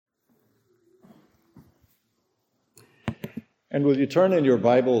And will you turn in your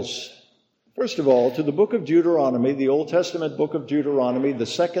Bibles, first of all, to the book of Deuteronomy, the Old Testament book of Deuteronomy, the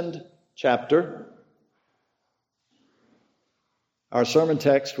second chapter. Our sermon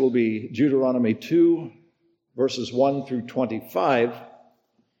text will be Deuteronomy 2, verses 1 through 25.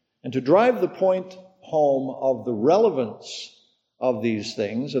 And to drive the point home of the relevance of these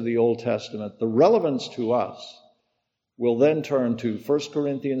things, of the Old Testament, the relevance to us, we'll then turn to 1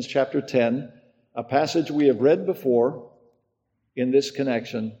 Corinthians chapter 10, a passage we have read before in this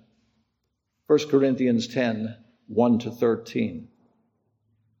connection, 1 Corinthians 10, 1 to 13.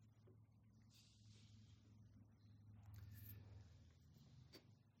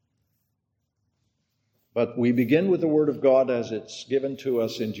 But we begin with the Word of God as it's given to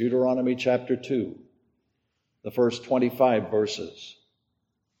us in Deuteronomy chapter 2, the first 25 verses.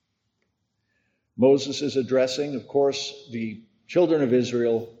 Moses is addressing, of course, the children of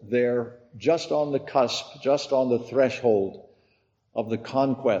Israel there just on the cusp, just on the threshold of the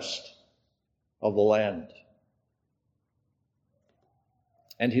conquest of the land.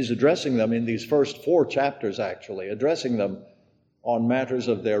 And he's addressing them in these first 4 chapters, actually, addressing them on matters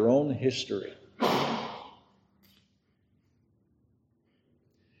of their own history.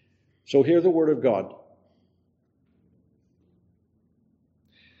 So hear the word of God.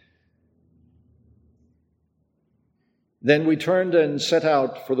 Then we turned and set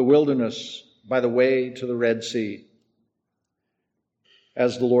out for the wilderness by the way to the Red Sea,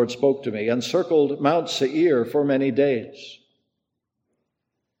 as the Lord spoke to me, and circled Mount Seir for many days.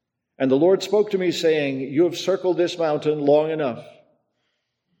 And the Lord spoke to me, saying, "You have circled this mountain long enough.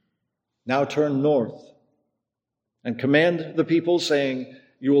 Now turn north and command the people, saying,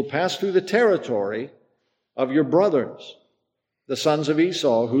 you will pass through the territory of your brothers, the sons of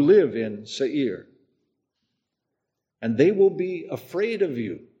Esau, who live in Seir. And they will be afraid of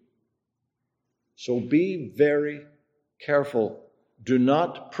you. So be very careful. Do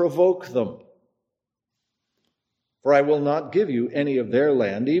not provoke them. For I will not give you any of their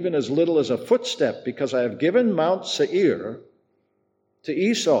land, even as little as a footstep, because I have given Mount Seir to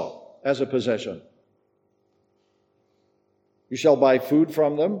Esau as a possession. You shall buy food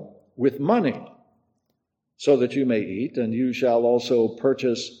from them with money, so that you may eat, and you shall also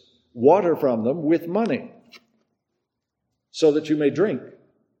purchase water from them with money, so that you may drink.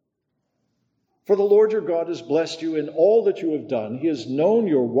 For the Lord your God has blessed you in all that you have done. He has known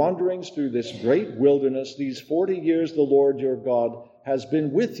your wanderings through this great wilderness. These 40 years the Lord your God has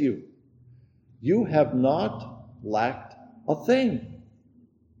been with you. You have not lacked a thing.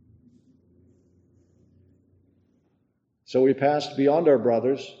 So we passed beyond our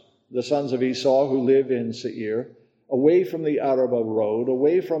brothers, the sons of Esau who live in Seir, away from the Arabah road,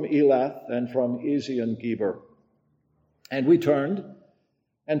 away from Elath and from Ezion-Geber. And we turned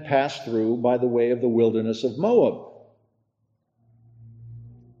and passed through by the way of the wilderness of Moab.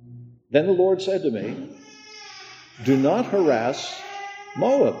 Then the Lord said to me, do not harass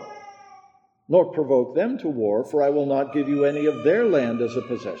Moab, nor provoke them to war, for I will not give you any of their land as a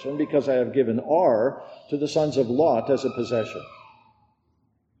possession, because I have given Ar to the sons of Lot as a possession.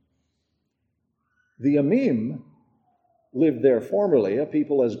 The Emim lived there formerly, a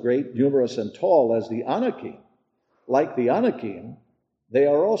people as great, numerous, and tall as the Anakim. Like the Anakim, they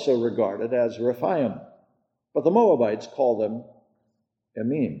are also regarded as Rephaim, but the Moabites call them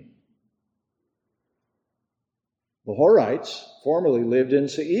Emim. The Horites formerly lived in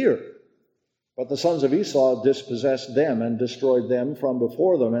Seir, but the sons of Esau dispossessed them and destroyed them from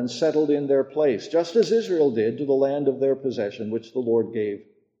before them and settled in their place, just as Israel did to the land of their possession, which the Lord gave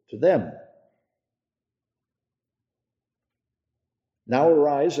to them. Now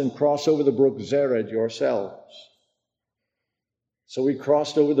arise and cross over the brook Zered yourselves. So we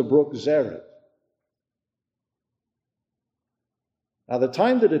crossed over the brook Zered. Now the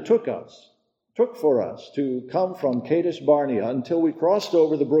time that it took for us to come from Kadesh Barnea until we crossed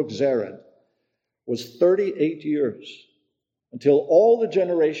over the brook Zered was 38 years, until all the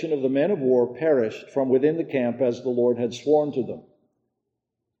generation of the men of war perished from within the camp as the Lord had sworn to them.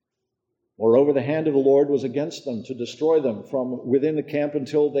 Moreover, the hand of the Lord was against them to destroy them from within the camp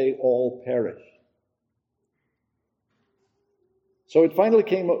until they all perished. So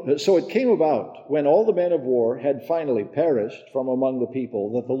it came about, when all the men of war had finally perished from among the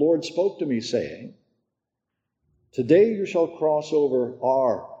people, that the Lord spoke to me, saying, today you shall cross over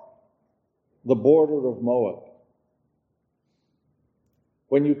Ar, the border of Moab.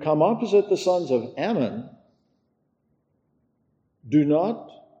 When you come opposite the sons of Ammon, do not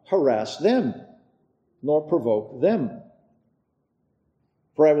harass them, nor provoke them.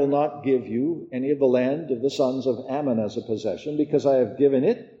 For I will not give you any of the land of the sons of Ammon as a possession, because I have given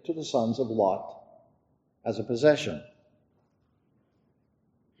it to the sons of Lot as a possession.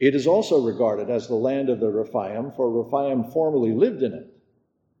 It is also regarded as the land of the Rephaim, for Rephaim formerly lived in it.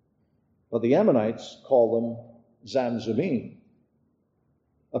 But the Ammonites call them Zamzummim,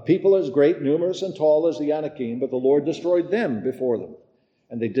 a people as great, numerous, and tall as the Anakim, but the Lord destroyed them before them,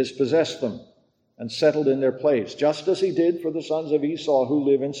 and they dispossessed them and settled in their place, just as he did for the sons of Esau who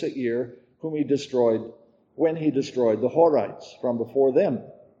live in Seir, whom he destroyed when he destroyed the Horites from before them.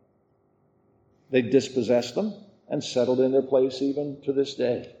 They dispossessed them and settled in their place even to this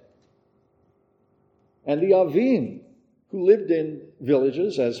day. And the Avim, who lived in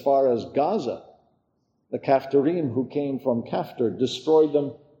villages as far as Gaza, the Caphtorim who came from Caphtor, destroyed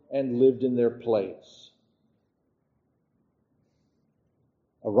them and lived in their place.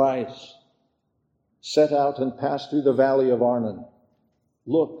 Arise, set out and pass through the valley of Arnon.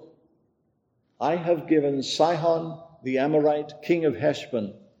 Look, I have given Sihon the Amorite, king of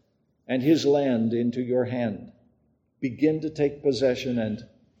Heshbon, and his land into your hand. Begin to take possession and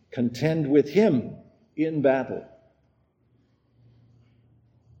contend with him in battle.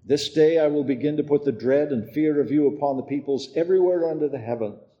 This day I will begin to put the dread and fear of you upon the peoples everywhere under the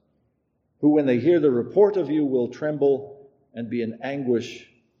heavens, who when they hear the report of you will tremble and be in anguish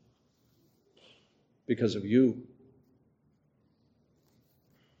because of you.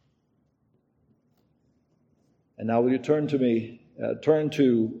 And now will you turn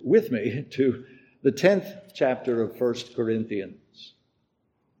with me to the 10th chapter of 1 Corinthians.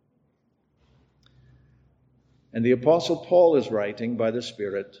 And the Apostle Paul is writing by the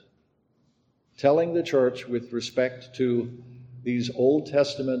Spirit, telling the church with respect to these Old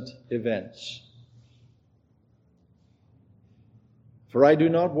Testament events. For I do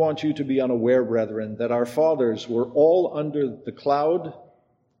not want you to be unaware, brethren, that our fathers were all under the cloud,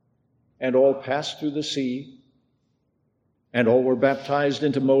 and all passed through the sea, and all were baptized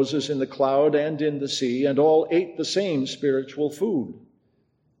into Moses in the cloud and in the sea, and all ate the same spiritual food,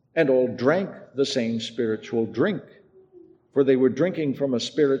 and all drank the same spiritual drink, for they were drinking from a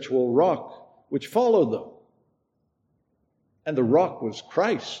spiritual rock which followed them. And the rock was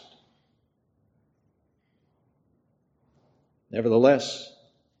Christ. Nevertheless,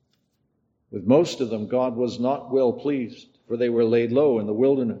 with most of them God was not well pleased, for they were laid low in the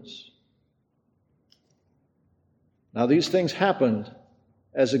wilderness. Now these things happened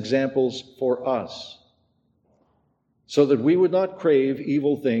as examples for us, so that we would not crave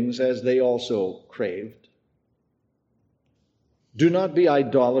evil things as they also craved. Do not be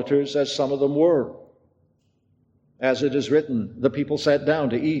idolaters as some of them were. As it is written, the people sat down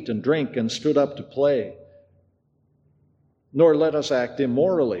to eat and drink and stood up to play. Nor let us act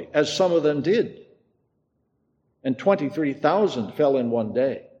immorally, as some of them did. And 23,000 fell in one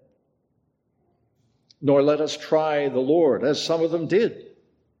day. Nor let us try the Lord, as some of them did,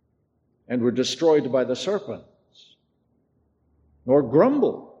 and were destroyed by the serpents. Nor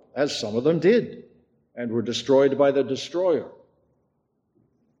grumble, as some of them did, and were destroyed by the destroyer.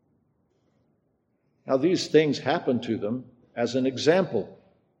 Now these things happened to them as an example,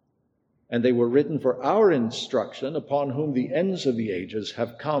 and they were written for our instruction, upon whom the ends of the ages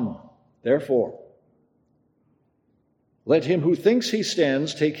have come. Therefore, let him who thinks he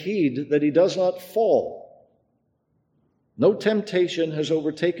stands take heed that he does not fall. No temptation has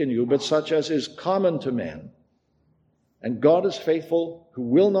overtaken you, but such as is common to man. And God is faithful, who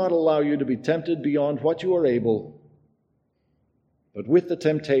will not allow you to be tempted beyond what you are able, but with the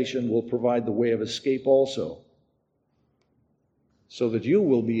temptation will provide the way of escape also, so that you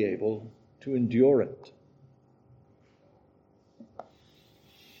will be able to endure it.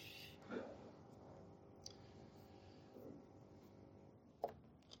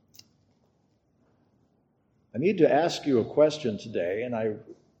 I need to ask you a question today, and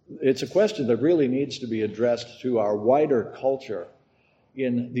it's a question that really needs to be addressed to our wider culture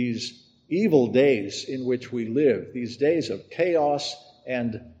in these evil days in which we live, these days of chaos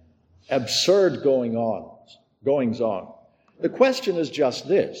and absurd goings on. The question is just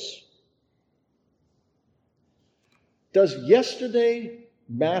this: does yesterday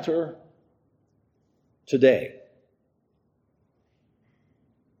matter today?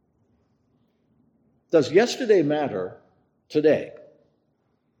 Does yesterday matter today?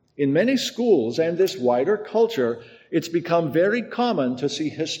 In many schools and this wider culture, it's become very common to see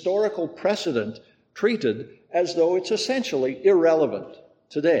historical precedent treated as though it's essentially irrelevant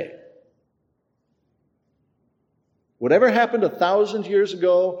today. Whatever happened 1,000 years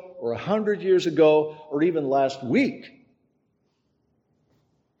ago, or 100 years ago, or even last week,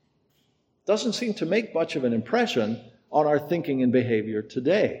 doesn't seem to make much of an impression on our thinking and behavior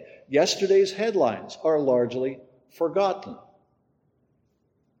today. Yesterday's headlines are largely forgotten.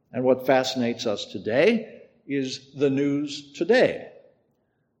 And what fascinates us today is the news today.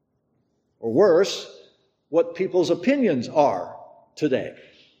 Or worse, what people's opinions are today.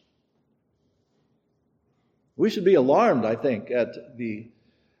 We should be alarmed, I think, at the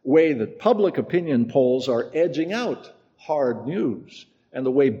way that public opinion polls are edging out hard news, and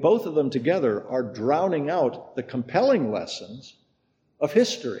the way both of them together are drowning out the compelling lessons of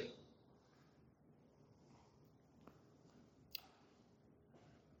history.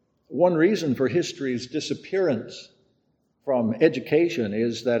 One reason for history's disappearance from education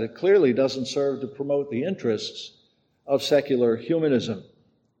is that it clearly doesn't serve to promote the interests of secular humanism,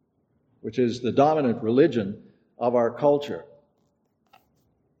 which is the dominant religion of our culture.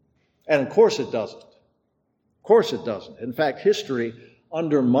 And of course it doesn't. Of course it doesn't. In fact, history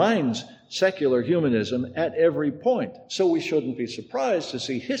undermines secular humanism at every point. So we shouldn't be surprised to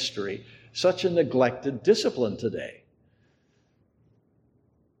see history such a neglected discipline today,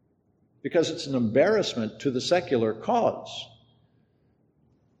 because it's an embarrassment to the secular cause.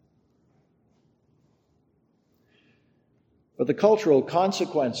 But the cultural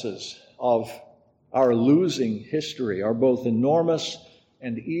consequences of our losing history are both enormous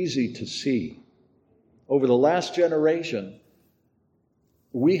and easy to see. Over the last generation,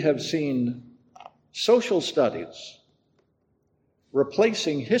 we have seen social studies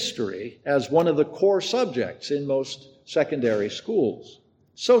replacing history as one of the core subjects in most secondary schools.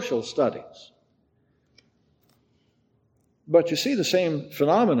 Social studies. But you see the same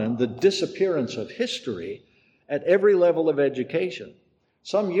phenomenon, the disappearance of history, at every level of education.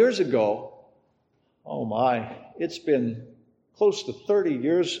 Some years ago, it's been close to 30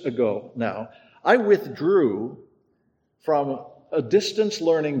 years ago now, I withdrew from a distance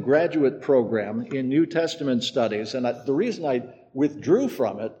learning graduate program in New Testament studies, and the reason I withdrew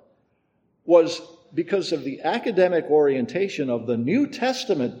from it was because of the academic orientation of the New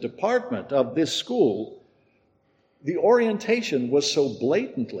Testament department of this school. The orientation was so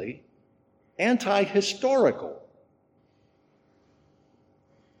blatantly anti-historical.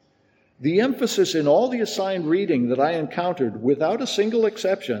 The emphasis in all the assigned reading that I encountered, without a single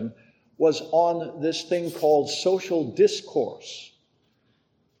exception, was on this thing called social discourse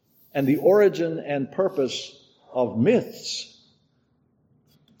and the origin and purpose of myths.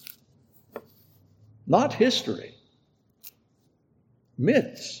 Not history.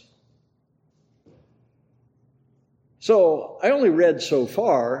 Myths. So I only read so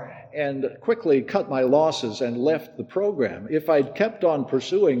far and quickly cut my losses and left the program. If I'd kept on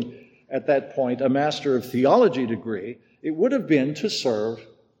pursuing at that point a Master of Theology degree, it would have been to serve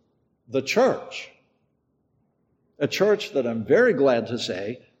the church. A church that I'm very glad to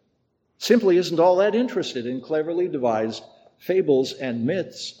say simply isn't all that interested in cleverly devised fables and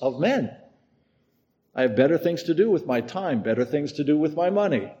myths of men. I have better things to do with my time, better things to do with my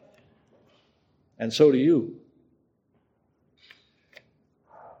money. And so do you.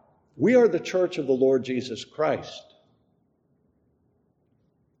 We are the church of the Lord Jesus Christ.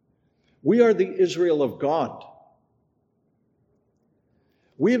 We are the Israel of God.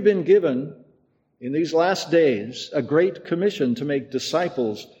 We have been given, in these last days, a great commission to make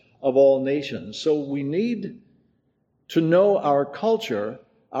disciples of all nations. So we need to know our culture,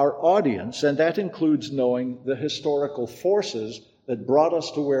 our audience, and that includes knowing the historical forces that brought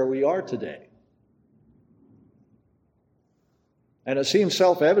us to where we are today. And it seems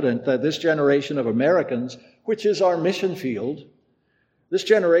self-evident that this generation of Americans, which is our mission field, this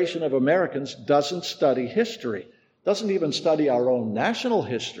generation of Americans doesn't study history, doesn't even study our own national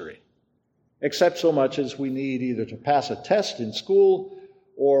history, except so much as we need either to pass a test in school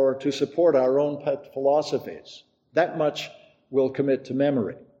or to support our own pet philosophies. That much we'll commit to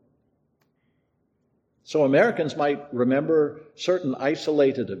memory. So Americans might remember certain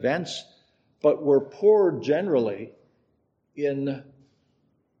isolated events, but we're poor generally in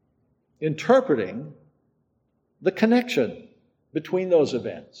interpreting the connection between those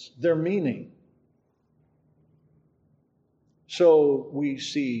events, their meaning. So we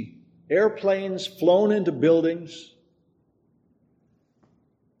see airplanes flown into buildings.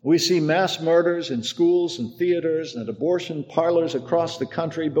 We see mass murders in schools and theaters and abortion parlors across the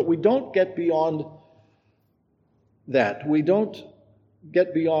country, but we don't get beyond that. We don't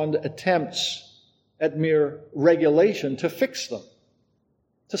get beyond attempts at mere regulation to fix them,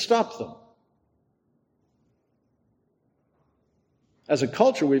 to stop them. As a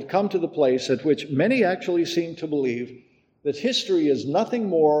culture, we've come to the place at which many actually seem to believe that history is nothing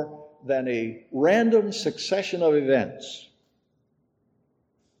more than a random succession of events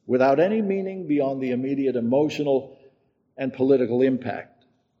without any meaning beyond the immediate emotional and political impact.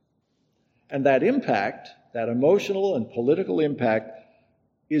 And that impact, that emotional and political impact,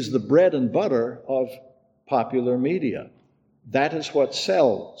 is the bread and butter of popular media. That is what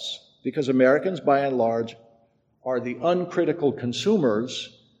sells. because Americans, by and large, are the uncritical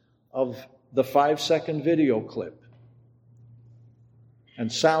consumers of the 5-second video clip and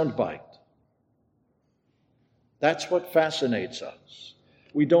soundbite. That's what fascinates us.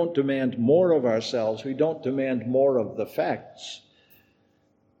 We don't demand more of ourselves. We don't demand more of the facts.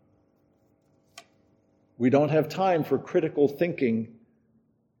 We don't have time for critical thinking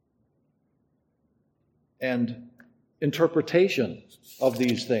and interpretation of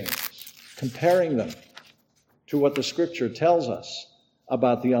these things, comparing them to what the Scripture tells us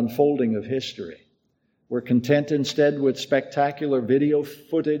about the unfolding of history. We're content instead with spectacular video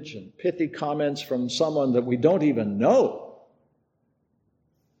footage and pithy comments from someone that we don't even know,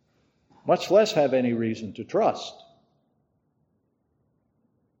 much less have any reason to trust.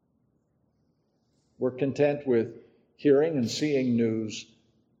 We're content with hearing and seeing news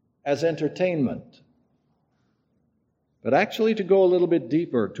as entertainment. But actually to go a little bit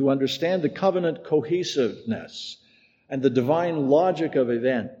deeper, to understand the covenant cohesiveness and the divine logic of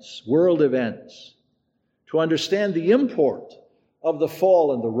events, world events, to understand the import of the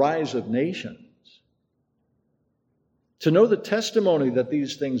fall and the rise of nations, to know the testimony that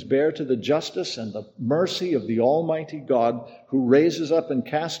these things bear to the justice and the mercy of the Almighty God, who raises up and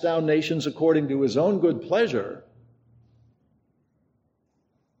casts down nations according to his own good pleasure.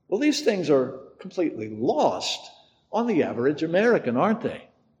 Well, these things are completely lost on the average American, aren't they?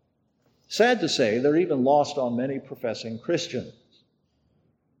 Sad to say, they're even lost on many professing Christians.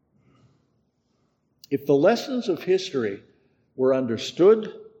 If the lessons of history were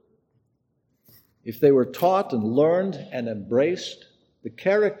understood, if they were taught and learned and embraced, the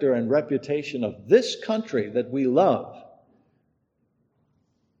character and reputation of this country that we love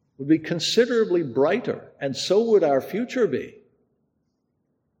would be considerably brighter, and so would our future be.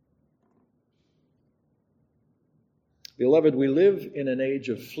 Beloved, we live in an age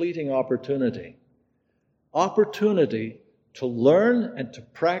of fleeting opportunity. Opportunity to learn and to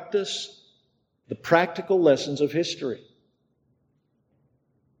practice the practical lessons of history.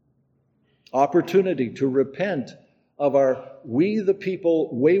 Opportunity to repent of our we the people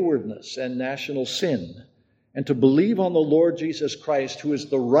waywardness and national sin, and to believe on the Lord Jesus Christ, who is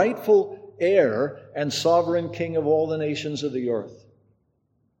the rightful heir and sovereign King of all the nations of the earth.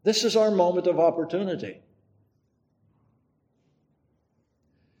 This is our moment of opportunity.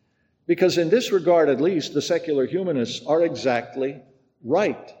 Because in this regard, at least, the secular humanists are exactly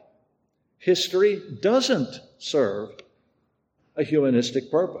right. History doesn't serve a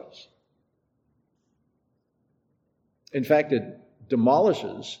humanistic purpose. In fact, it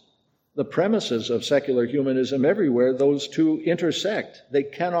demolishes the premises of secular humanism everywhere those two intersect. They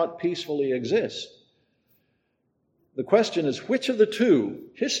cannot peacefully exist. The question is, which of the two,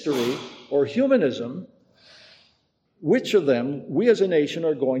 history or humanism, which of them we as a nation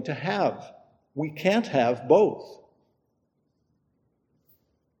are going to have? We can't have both.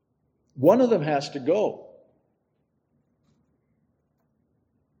 One of them has to go.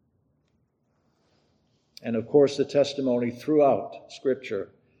 And of course, the testimony throughout Scripture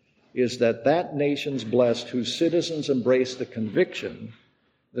is that that nation's blessed whose citizens embrace the conviction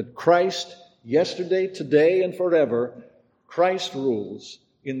that Christ, yesterday, today, and forever, Christ rules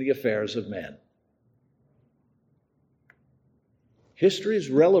in the affairs of men. History is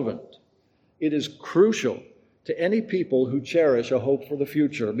relevant. It is crucial to any people who cherish a hope for the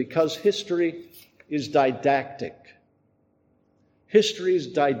future, because history is didactic. History is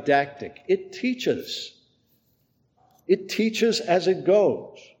didactic. It teaches. It teaches as it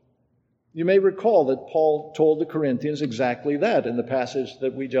goes. You may recall that Paul told the Corinthians exactly that in the passage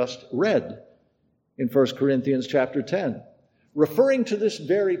that we just read in 1 Corinthians chapter 10, referring to this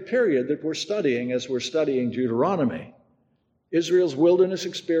very period that we're studying as we're studying Deuteronomy. Israel's wilderness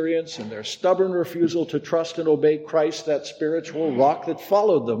experience and their stubborn refusal to trust and obey Christ, that spiritual rock that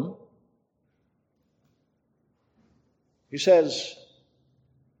followed them. He says,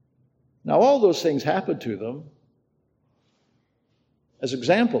 now all those things happened to them as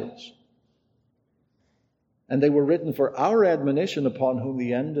examples, and they were written for our admonition, upon whom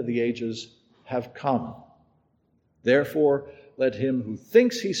the end of the ages have come. Therefore, let him who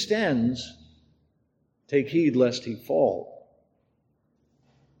thinks he stands take heed lest he fall.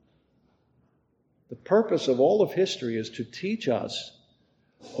 The purpose of all of history is to teach us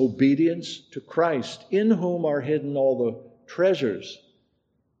obedience to Christ, in whom are hidden all the treasures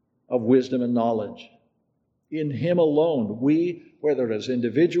of wisdom and knowledge. In him alone, we, whether as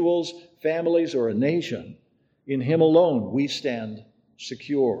individuals, families, or a nation, in him alone we stand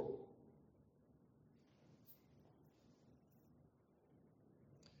secure.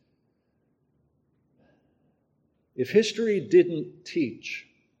 If history didn't teach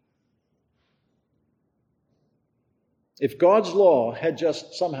if God's law had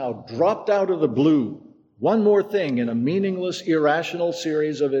just somehow dropped out of the blue, one more thing in a meaningless, irrational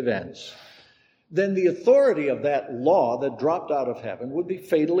series of events, then the authority of that law that dropped out of heaven would be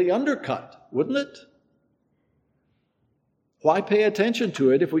fatally undercut, wouldn't it? Why pay attention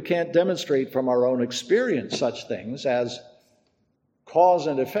to it if we can't demonstrate from our own experience such things as cause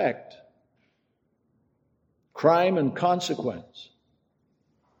and effect, crime and consequence,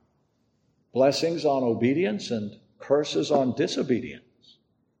 blessings on obedience and curses on disobedience?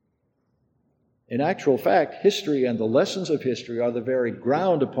 In actual fact, history and the lessons of history are the very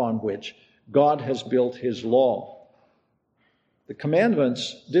ground upon which God has built his law. The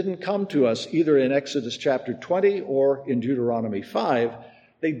commandments didn't come to us either in Exodus chapter 20 or in Deuteronomy 5.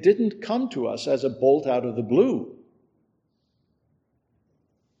 They didn't come to us as a bolt out of the blue.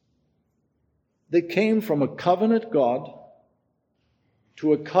 They came from a covenant God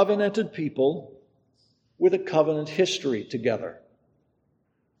to a covenanted people with a covenant history together.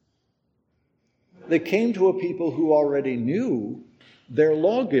 They came to a people who already knew their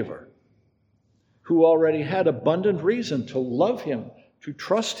lawgiver, who already had abundant reason to love him, to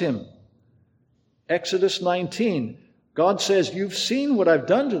trust him. Exodus 19, God says, "You've seen what I've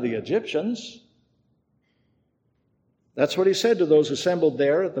done to the Egyptians." That's what he said to those assembled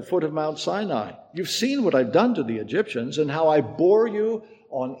there at the foot of Mount Sinai. "You've seen what I've done to the Egyptians and how I bore you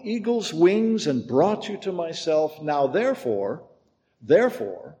on eagle's wings and brought you to myself. Now therefore,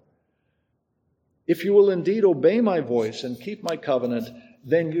 if you will indeed obey my voice and keep my covenant,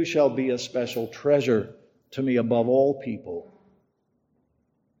 then you shall be a special treasure to me above all people.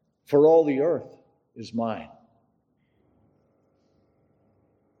 For all the earth is mine."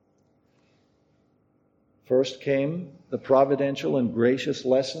 First came the providential and gracious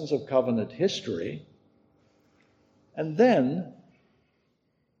lessons of covenant history, and then,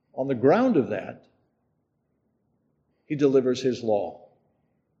 on the ground of that, he delivers his law.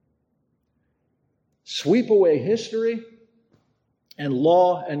 Sweep away history, and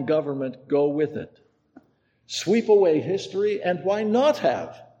law and government go with it. Sweep away history, and why not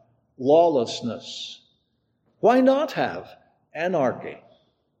have lawlessness? Why not have anarchy?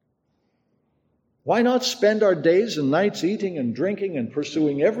 Why not spend our days and nights eating and drinking and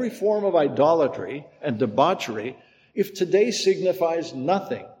pursuing every form of idolatry and debauchery if today signifies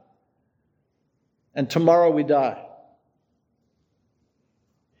nothing and tomorrow we die?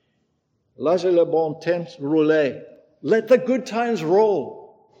 Laissez le bon temps rouler. Let the good times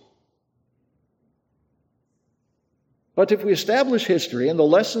roll. But if we establish history and the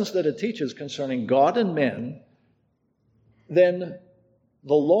lessons that it teaches concerning God and men, then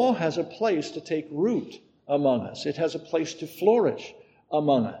the law has a place to take root among us. It has a place to flourish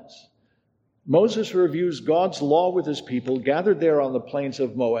among us. Moses reviews God's law with his people gathered there on the plains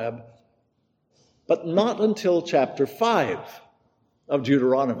of Moab, but not until chapter 5 of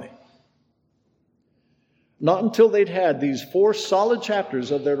Deuteronomy. Not until they'd had these 4 solid chapters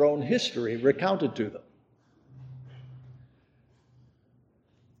of their own history recounted to them.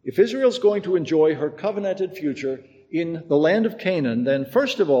 If Israel's going to enjoy her covenanted future in the land of Canaan, then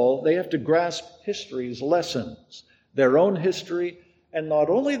first of all, they have to grasp history's lessons, their own history, and not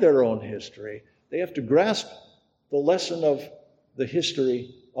only their own history, they have to grasp the lesson of the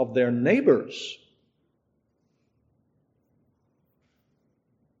history of their neighbors.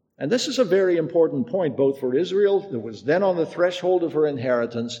 And this is a very important point, both for Israel, that was then on the threshold of her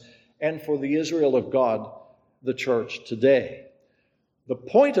inheritance, and for the Israel of God, the church today. The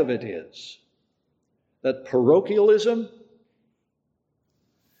point of it is that parochialism,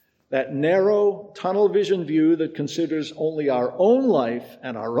 that narrow tunnel vision view that considers only our own life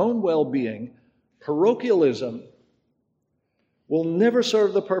and our own well-being, parochialism will never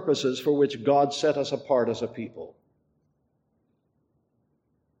serve the purposes for which God set us apart as a people.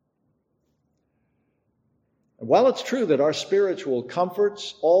 And while it's true that our spiritual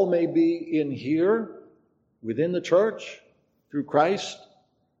comforts all may be in here, within the church, through Christ,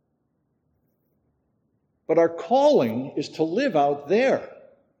 but our calling is to live out there.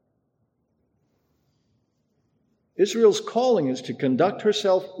 Israel's calling is to conduct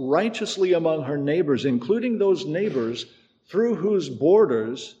herself righteously among her neighbors, including those neighbors through whose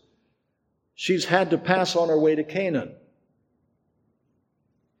borders she's had to pass on her way to Canaan.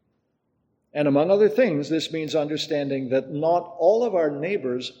 And among other things, this means understanding that not all of our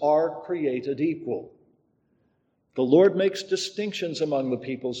neighbors are created equal. The Lord makes distinctions among the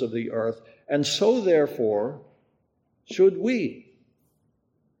peoples of the earth, and so therefore should we.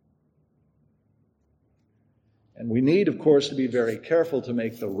 And we need, of course, to be very careful to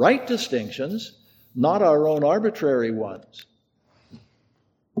make the right distinctions, not our own arbitrary ones.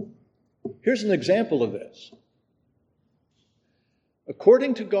 Here's an example of this.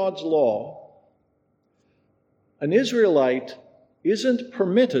 According to God's law, an Israelite isn't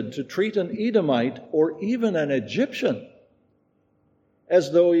permitted to treat an Edomite or even an Egyptian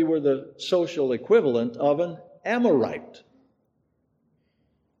as though he were the social equivalent of an Amorite.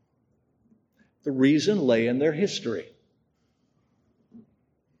 The reason lay in their history.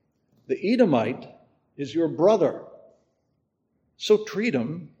 The Edomite is your brother, so treat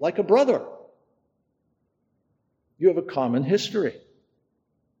him like a brother. You have a common history.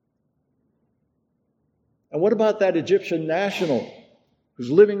 And what about that Egyptian national who's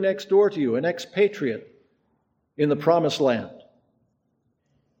living next door to you, an expatriate in the Promised Land?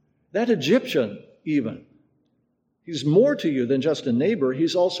 That Egyptian, even, he's more to you than just a neighbor.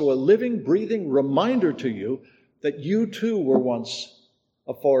 He's also a living, breathing reminder to you that you too were once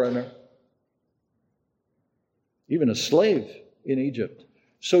a foreigner, even a slave in Egypt.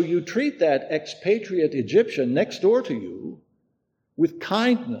 So you treat that expatriate Egyptian next door to you with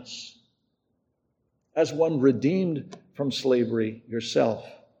kindness, as one redeemed from slavery yourself.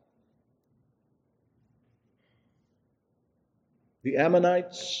 The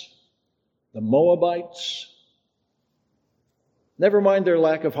Ammonites, the Moabites, never mind their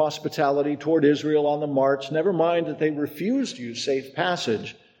lack of hospitality toward Israel on the march, never mind that they refused you safe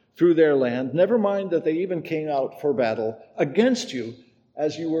passage through their land, never mind that they even came out for battle against you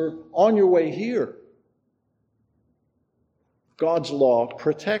as you were on your way here. God's law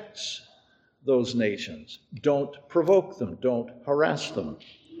protects those nations. Don't provoke them. Don't harass them.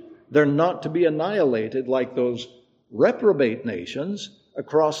 They're not to be annihilated like those reprobate nations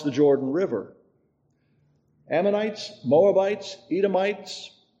across the Jordan River. Ammonites, Moabites, Edomites,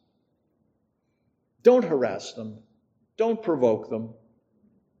 don't harass them. Don't provoke them.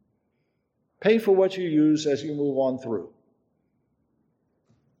 Pay for what you use as you move on through.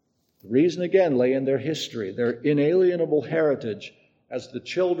 The reason, again, lay in their history, their inalienable heritage as the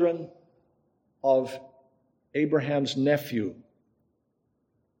children of Abraham's nephew,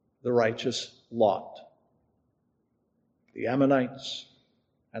 the righteous Lot, the Ammonites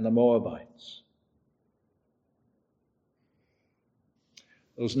and the Moabites.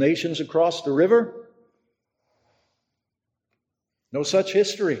 Those nations across the river, no such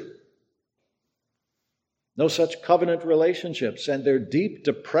history, no such covenant relationships, and their deep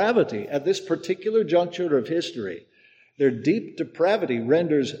depravity at this particular juncture of history, their deep depravity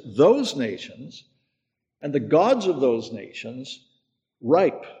renders those nations and the gods of those nations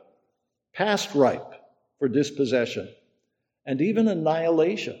ripe, past ripe for dispossession and even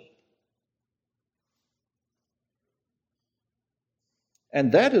annihilation.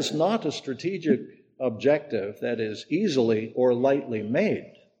 And that is not a strategic objective that is easily or lightly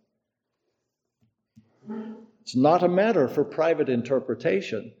made. It's not a matter for private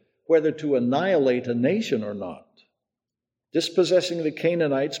interpretation whether to annihilate a nation or not. Dispossessing the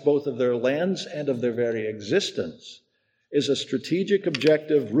Canaanites, both of their lands and of their very existence, is a strategic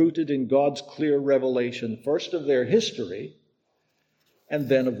objective rooted in God's clear revelation, first of their history and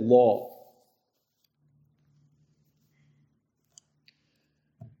then of law.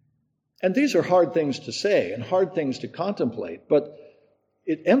 And these are hard things to say and hard things to contemplate, but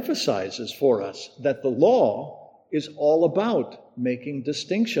it emphasizes for us that the law is all about making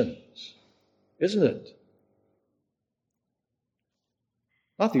distinctions, isn't it?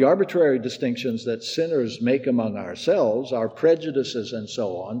 Not the arbitrary distinctions that sinners make among ourselves, our prejudices and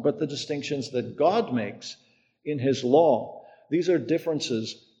so on, but the distinctions that God makes in His law. These are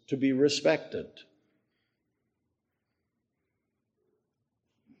differences to be respected.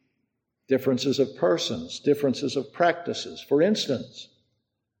 Differences of persons, differences of practices. For instance,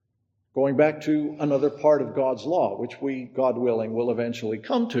 going back to another part of God's law, which we, God willing, will eventually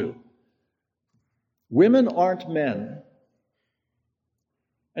come to. Women aren't men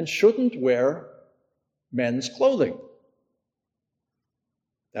and shouldn't wear men's clothing.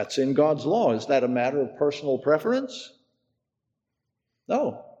 That's in God's law. Is that a matter of personal preference?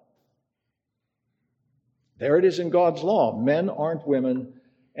 No. There it is in God's law. Men aren't women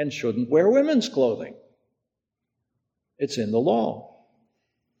and shouldn't wear women's clothing. It's in the law.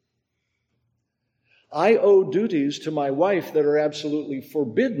 I owe duties to my wife that are absolutely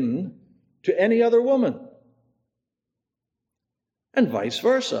forbidden to any other woman. And vice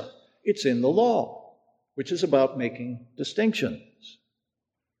versa. It's in the law, which is about making distinctions.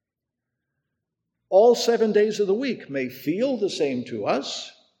 All 7 days of the week may feel the same to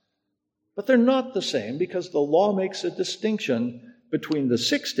us, but they're not the same because the law makes a distinction between the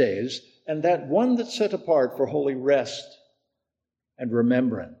 6 days and that one that's set apart for holy rest and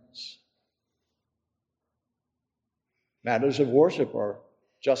remembrance. Matters of worship are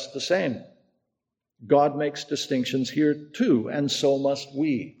just the same. God makes distinctions here too, and so must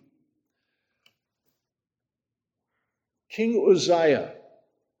we. King Uzziah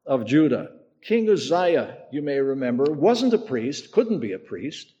of Judah. King Uzziah, you may remember, wasn't a priest, couldn't be a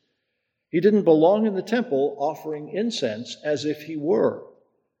priest. He didn't belong in the temple offering incense as if he were.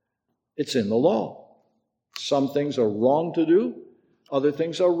 It's in the law. Some things are wrong to do, other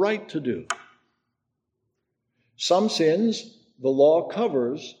things are right to do. Some sins the law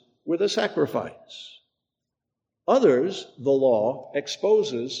covers with a sacrifice. Others the law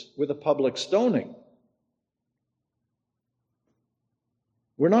exposes with a public stoning.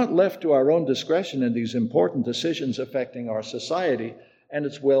 We're not left to our own discretion in these important decisions affecting our society and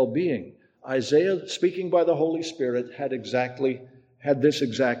its well-being. Isaiah, speaking by the Holy Spirit, had this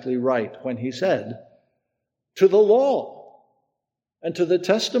exactly right when he said, "To the law and to the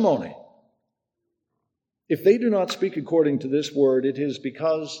testimony. If they do not speak according to this word, it is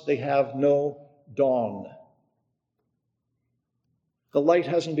because they have no dawn." The light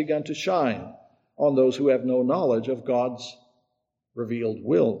hasn't begun to shine on those who have no knowledge of God's revealed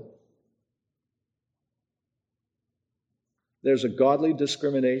will. There's a godly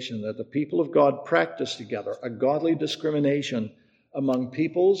discrimination that the people of God practice together, a godly discrimination among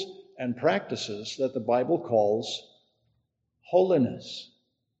peoples and practices that the Bible calls holiness.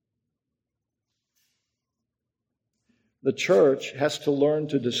 The church has to learn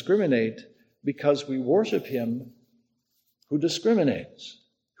to discriminate because we worship him who discriminates,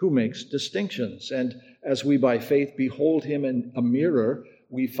 who makes distinctions. And as we by faith behold him in a mirror,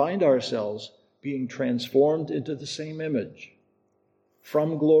 we find ourselves being transformed into the same image,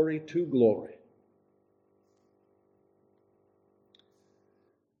 from glory to glory.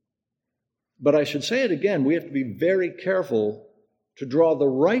 But I should say it again, we have to be very careful to draw the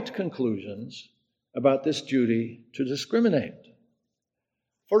right conclusions about this duty to discriminate.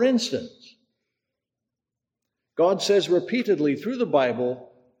 For instance, God says repeatedly through the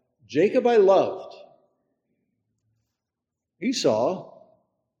Bible, "Jacob I loved, Esau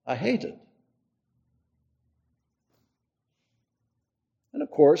I hated." And of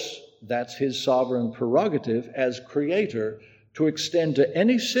course, that's his sovereign prerogative as creator to extend to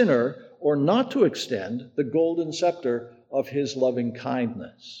any sinner or not to extend the golden scepter of his loving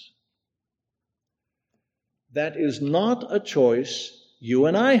kindness. That is not a choice you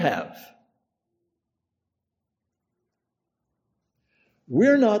and I have.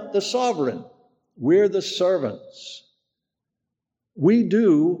 We're not the sovereign. We're the servants. We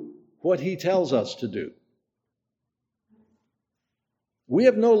do what he tells us to do. We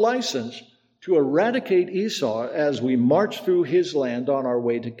have no license to eradicate Esau as we march through his land on our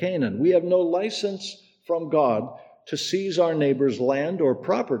way to Canaan. We have no license from God to seize our neighbor's land or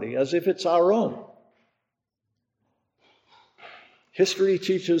property as if it's our own. History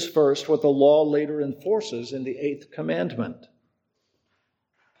teaches first what the law later enforces in the 8th commandment.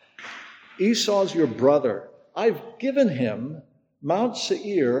 Esau's your brother. I've given him Mount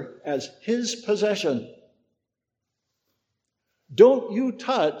Seir as his possession. Don't you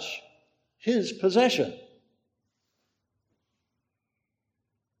touch his possession.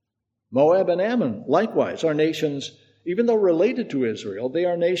 Moab and Ammon, likewise, are nations, even though related to Israel, they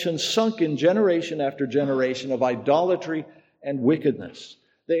are nations sunk in generation after generation of idolatry and wickedness.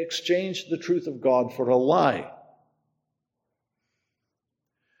 They exchanged the truth of God for a lie.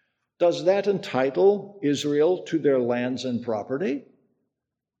 Does that entitle Israel to their lands and property?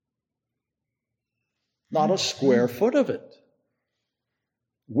 Not a square foot of it.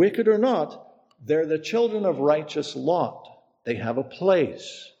 Wicked or not, they're the children of righteous Lot. They have a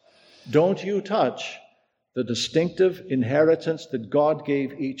place. Don't you touch the distinctive inheritance that God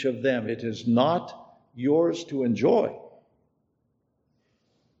gave each of them. It is not yours to enjoy.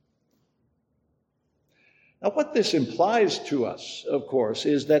 Now, what this implies to us, of course,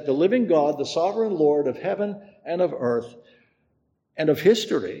 is that the living God, the sovereign Lord of heaven and of earth and of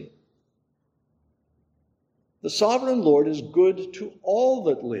history, the sovereign Lord is good to all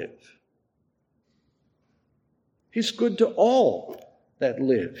that live. He's good to all that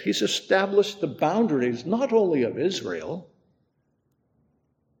live. He's established the boundaries not only of Israel,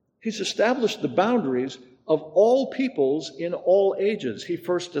 he's established the boundaries of all peoples in all ages. He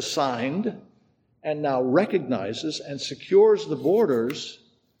first assigned and now recognizes and secures the borders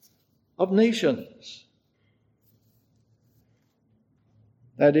of nations.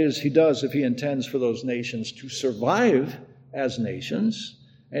 That is, he does if he intends for those nations to survive as nations,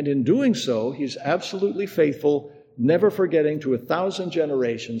 and in doing so, he's absolutely faithful, never forgetting to 1,000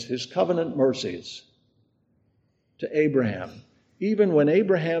 generations his covenant mercies to Abraham, even when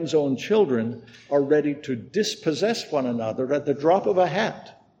Abraham's own children are ready to dispossess one another at the drop of a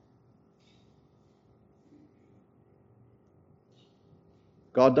hat.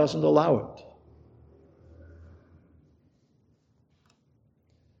 God doesn't allow it.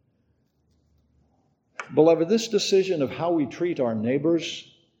 Beloved, this decision of how we treat our neighbors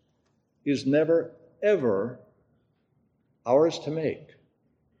is never, ever ours to make.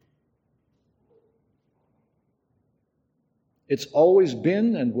 It's always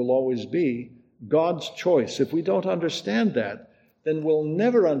been and will always be God's choice. If we don't understand that, then we'll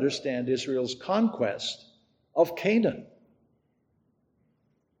never understand Israel's conquest of Canaan.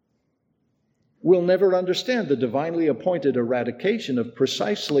 We'll never understand the divinely appointed eradication of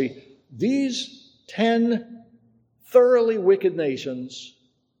precisely these 10 thoroughly wicked nations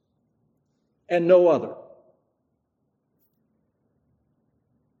and no other.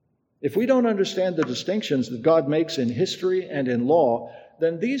 If we don't understand the distinctions that God makes in history and in law,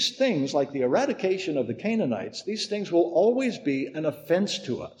 then these things, like the eradication of the Canaanites, these things will always be an offense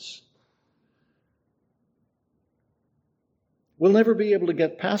to us. We'll never be able to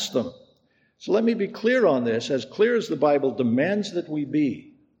get past them. So let me be clear on this, as clear as the Bible demands that we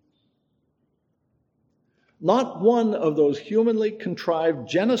be. Not one of those humanly contrived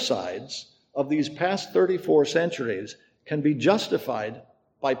genocides of these past 34 centuries can be justified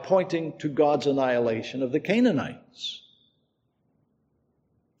by pointing to God's annihilation of the Canaanites.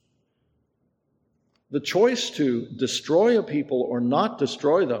 The choice to destroy a people or not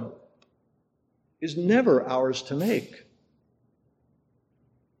destroy them is never ours to make.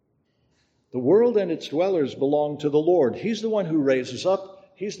 The world and its dwellers belong to the Lord. He's the one who raises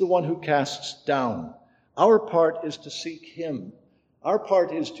up. He's the one who casts down. Our part is to seek Him. Our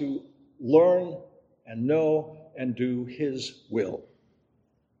part is to learn and know and do His will.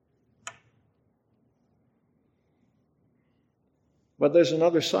 But there's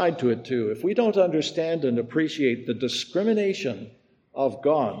another side to it too. If we don't understand and appreciate the discrimination of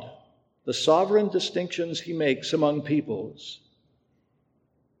God, the sovereign distinctions He makes among peoples,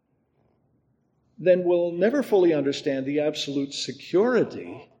 then we'll never fully understand the absolute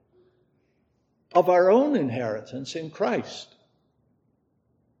security of our own inheritance in Christ.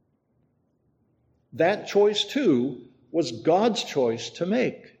 That choice too was God's choice to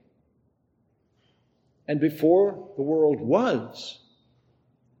make. And before the world was,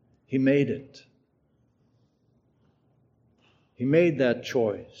 He made it. He made that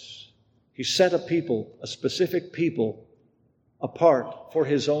choice. He set a people, a specific people, apart for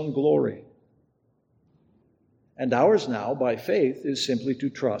His own glory. And ours now, by faith, is simply to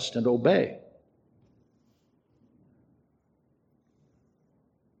trust and obey.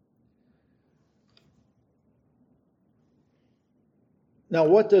 Now,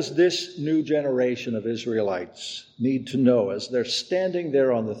 what does this new generation of Israelites need to know as they're standing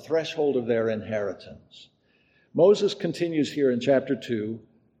there on the threshold of their inheritance? Moses continues here in chapter 2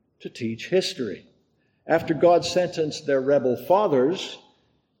 to teach history. After God sentenced their rebel fathers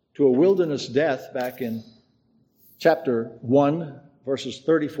to a wilderness death back in chapter 1, verses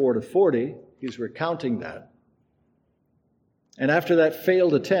 34 to 40, he's recounting that. And after that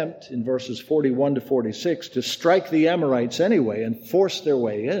failed attempt in verses 41 to 46 to strike the Amorites anyway and force their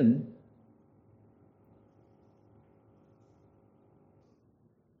way in,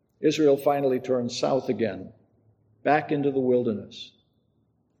 Israel finally turned south again, back into the wilderness.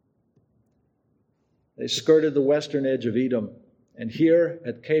 They skirted the western edge of Edom, and here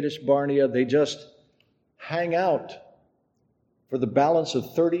at Kadesh Barnea, they just hang out for the balance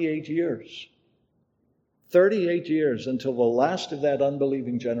of 38 years. 38 years until the last of that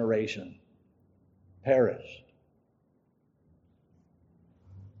unbelieving generation perished.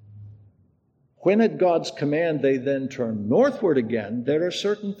 When at God's command they then turn northward again, there are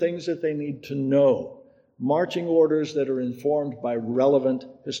certain things that they need to know, marching orders that are informed by relevant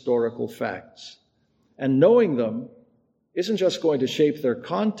historical facts. And knowing them isn't just going to shape their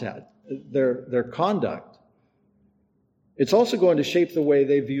conduct. It's also going to shape the way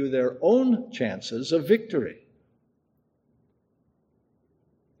they view their own chances of victory.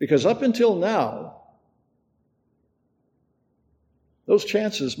 Because up until now, those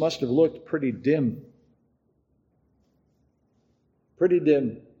chances must have looked pretty dim. Pretty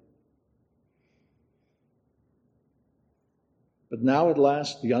dim. But now at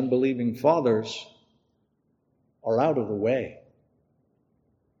last, the unbelieving fathers are out of the way.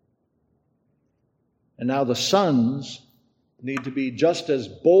 And now the sons need to be just as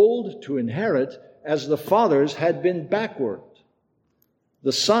bold to inherit as the fathers had been backward.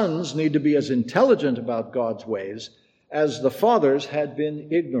 The sons need to be as intelligent about God's ways as the fathers had been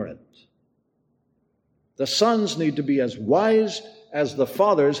ignorant. The sons need to be as wise as the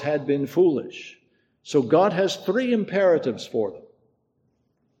fathers had been foolish. So God has three imperatives for them.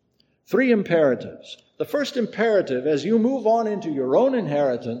 3 imperatives. The first imperative, as you move on into your own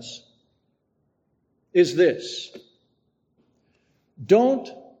inheritance, is this: don't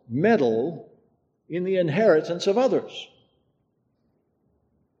meddle in the inheritance of others.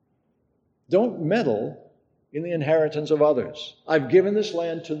 Don't meddle in the inheritance of others. I've given this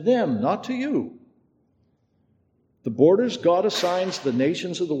land to them, not to you. The borders God assigns the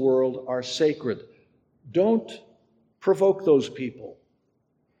nations of the world are sacred. Don't provoke those people.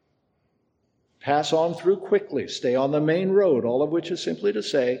 Pass on through quickly. Stay on the main road, all of which is simply to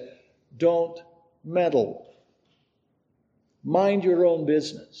say, don't meddle. Mind your own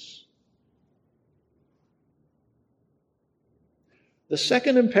business. The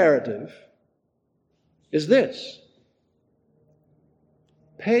second imperative is this: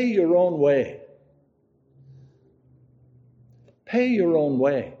 pay your own way. Pay your own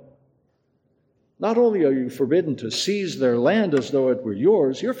way. Not only are you forbidden to seize their land as though it were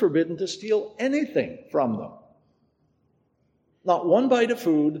yours, you're forbidden to steal anything from them. Not one bite of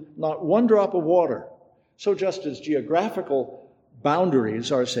food, not one drop of water. So just as geographical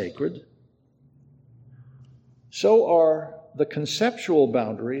boundaries are sacred, so are the conceptual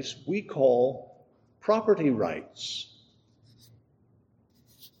boundaries we call property rights.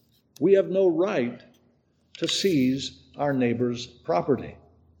 We have no right to seize our neighbor's property.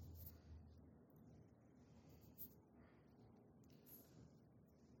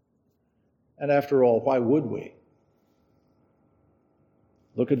 And after all, why would we?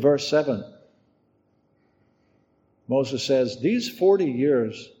 Look at verse 7. Moses says, "These 40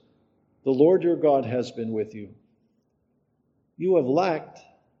 years the Lord your God has been with you. You have lacked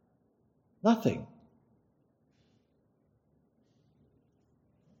nothing."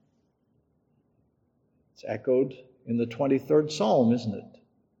 It's echoed in the 23rd Psalm, isn't it?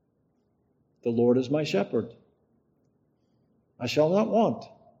 The Lord is my shepherd. I shall not want.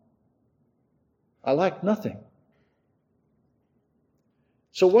 I lack nothing.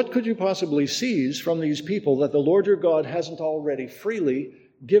 So what could you possibly seize from these people that the Lord your God hasn't already freely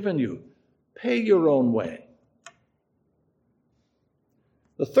given you? Pay your own way.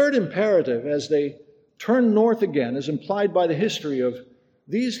 The third imperative, as they turn north again, is implied by the history of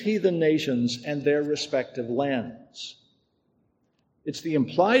these heathen nations and their respective lands. It's the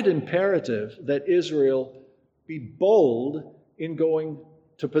implied imperative that Israel be bold in going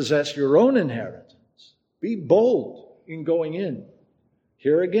to possess your own inheritance. Be bold in going in.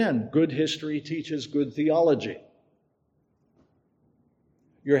 Here again, good history teaches good theology.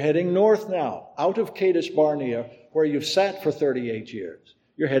 You're heading north now, out of Kadesh Barnea, where you've sat for 38 years.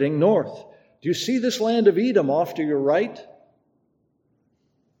 You're heading north. Do you see this land of Edom off to your right?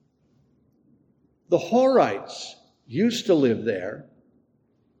 The Horites used to live there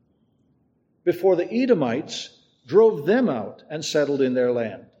before the Edomites drove them out and settled in their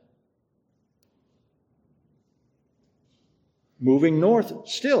land. Moving north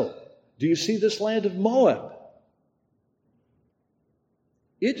still, do you see this land of Moab?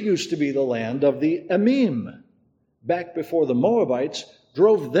 It used to be the land of the Emim, back before the Moabites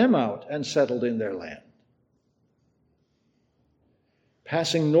drove them out and settled in their land.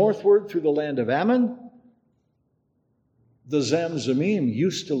 Passing northward through the land of Ammon, the Zamzumim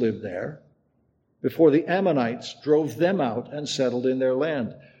used to live there before the Ammonites drove them out and settled in their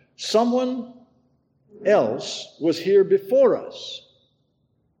land. Someone else was here before us.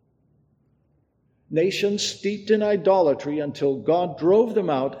 Nations steeped in idolatry until God drove them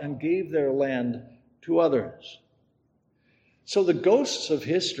out and gave their land to others. So the ghosts of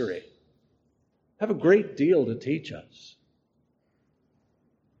history have a great deal to teach us.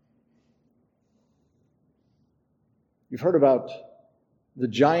 You've heard about the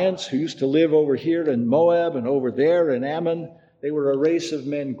giants who used to live over here in Moab and over there in Ammon. They were a race of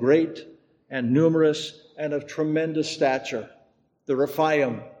men great and numerous and of tremendous stature, the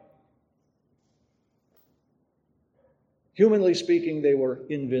Rephaim. Humanly speaking, they were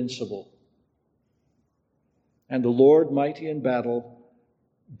invincible. And the Lord, mighty in battle,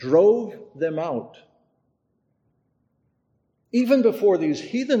 drove them out. Even before these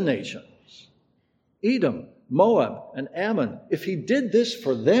heathen nations, Edom, Moab, and Ammon, if he did this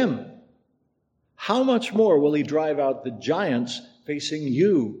for them, how much more will he drive out the giants facing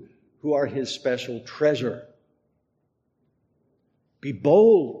you, who are his special treasure? Be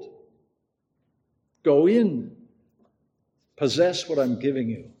bold. Go in. Possess what I'm giving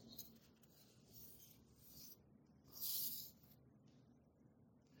you.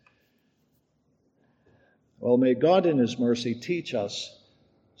 Well, may God in his mercy teach us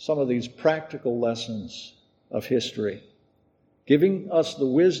some of these practical lessons of history, giving us the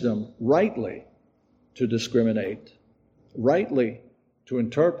wisdom rightly to discriminate, rightly to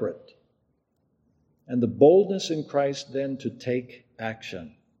interpret, and the boldness in Christ then to take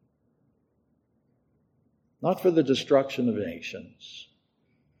action. Not for the destruction of nations,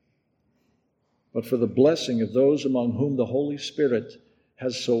 but for the blessing of those among whom the Holy Spirit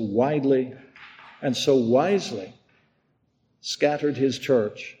has so widely and so wisely scattered his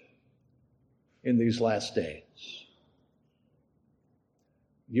church in these last days.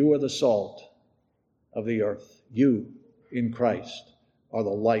 You are the salt of the earth. You, in Christ, are the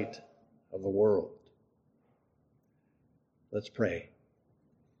light of the world. Let's pray.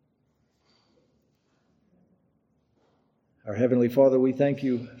 Our Heavenly Father, we thank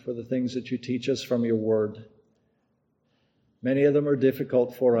you for the things that you teach us from your word. Many of them are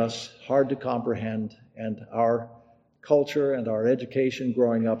difficult for us, hard to comprehend, and our culture and our education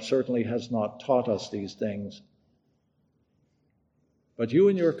growing up certainly has not taught us these things. But you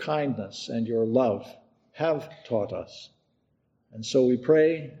in your kindness and your love have taught us. And so we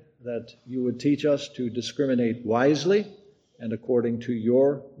pray that you would teach us to discriminate wisely and according to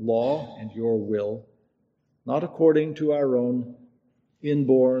your law and your will, not according to our own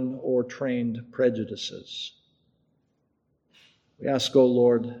inborn or trained prejudices. We ask, O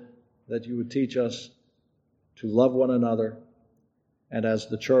Lord, that you would teach us to love one another, and as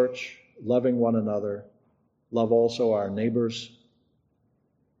the church, loving one another, love also our neighbors,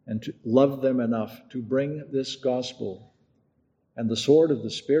 and to love them enough to bring this gospel and the sword of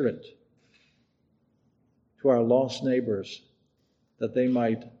the Spirit to our lost neighbors, that they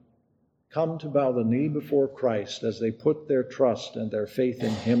might come to bow the knee before Christ as they put their trust and their faith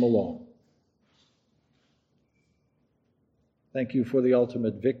in him alone. Thank you for the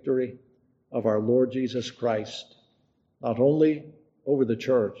ultimate victory of our Lord Jesus Christ, not only over the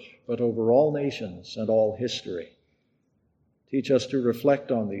church, but over all nations and all history. Teach us to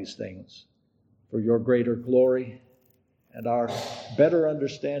reflect on these things for your greater glory and our better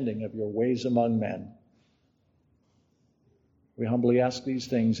understanding of your ways among men. We humbly ask these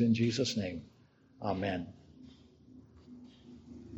things in Jesus' name. Amen.